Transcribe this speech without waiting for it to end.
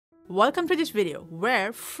Welcome to this video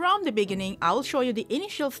where from the beginning I will show you the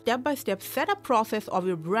initial step-by-step setup process of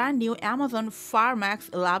your brand new Amazon Fire Max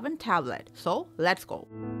 11 tablet. So let's go.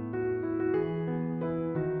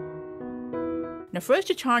 Now first,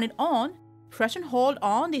 to turn it on, press and hold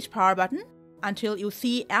on this power button until you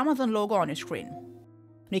see Amazon logo on your screen.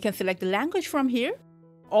 Now you can select the language from here.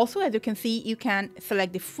 Also, as you can see, you can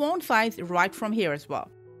select the font size right from here as well.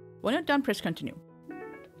 When you're done, press continue.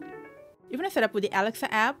 If you want to set up with the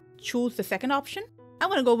Alexa app, choose the second option. I'm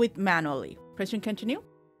going to go with manually. Press and continue.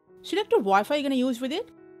 Select the Wi-Fi you're going to use with it.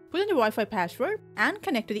 Put in the Wi-Fi password and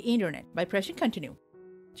connect to the internet by pressing continue.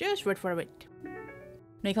 Just wait for a bit.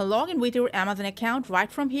 Now you can log in with your Amazon account right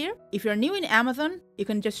from here. If you're new in Amazon, you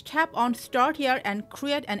can just tap on start here and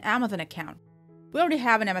create an Amazon account. We already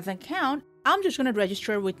have an Amazon account. I'm just going to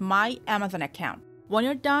register with my Amazon account. When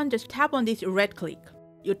you're done, just tap on this red click.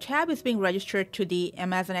 Your tab is being registered to the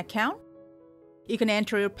Amazon account. You can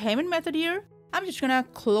enter your payment method here. I'm just gonna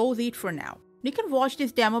close it for now. You can watch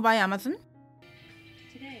this demo by Amazon.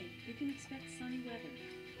 Today, you can expect sunny weather.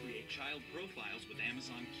 Create child profiles with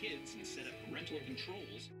Amazon Kids and set up parental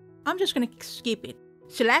controls. I'm just gonna skip it.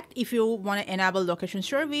 Select if you want to enable location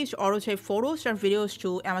service or save photos or videos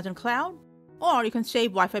to Amazon Cloud. Or you can save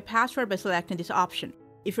Wi-Fi password by selecting this option.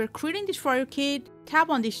 If you're creating this for your kid, tap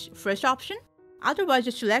on this first option. Otherwise,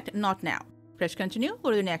 just select not now. Press continue, go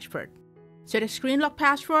to the next part. Set a screen lock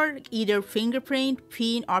password, either fingerprint,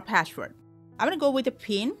 PIN, or password. I'm gonna go with the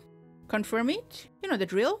PIN. Confirm it. You know the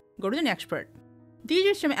drill. Go to the next part.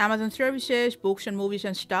 These are some Amazon services, books and movies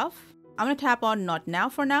and stuff. I'm gonna tap on not now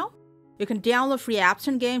for now. You can download free apps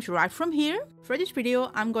and games right from here. For this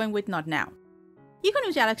video, I'm going with not now. You can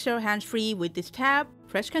use Alexa hands-free with this tab.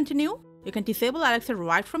 Press continue. You can disable Alexa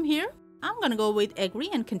right from here. I'm gonna go with agree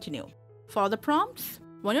and continue. Follow the prompts.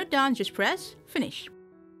 When you're done, just press finish.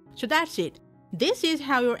 So that's it. This is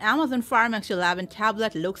how your Amazon Fire Max 11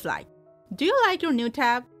 tablet looks like. Do you like your new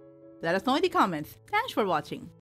tab? Let us know in the comments. Thanks for watching.